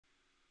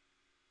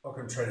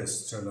Welcome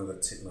traders to another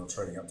technical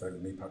trading update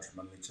with me, Patrick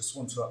Munley. Just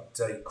want to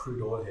update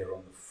crude oil here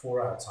on the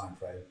 4-hour time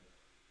frame.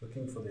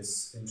 Looking for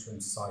this interim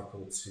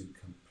cycle to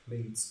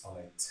complete on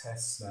a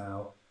test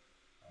now,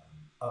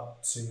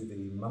 up to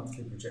the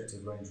monthly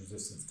projected range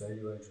resistance,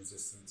 daily range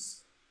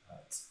resistance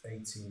at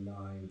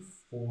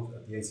 89.40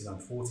 at the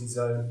 89.40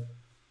 zone,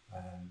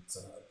 and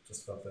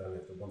just above there we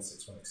have the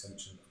 161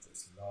 extension of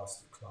this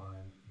last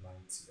decline,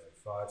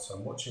 90.05. So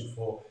I'm watching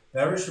for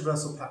bearish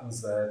reversal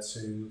patterns there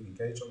to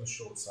engage on the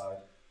short side.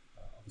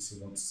 Obviously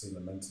want to see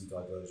momentum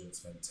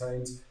divergence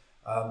maintained.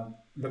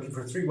 Looking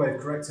for a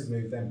three-wave corrected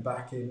move, then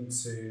back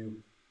into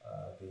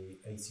the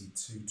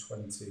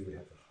 82.20. We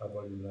have the high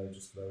volume low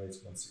just below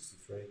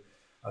 81.63.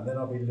 And then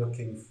I'll be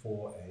looking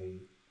for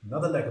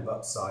another leg of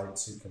upside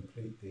to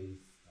complete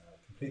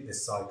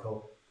this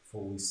cycle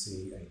before we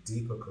see a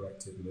deeper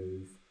corrective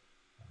move,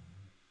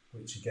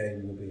 which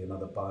again will be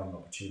another buying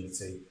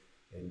opportunity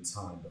in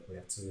time. But we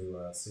have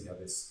to see how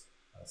this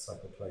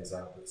cycle plays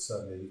out. But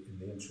certainly in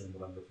the interim,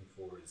 what I'm looking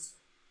for is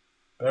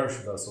bearish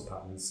reversal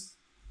patterns,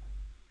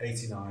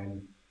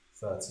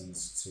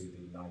 89.30s to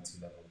the 90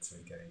 level to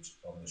engage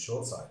on the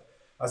short side.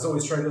 As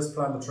always, traders,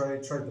 plan the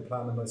trade the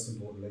plan, and most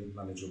importantly,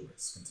 manage your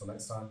risk. Until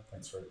next time,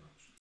 thanks very much.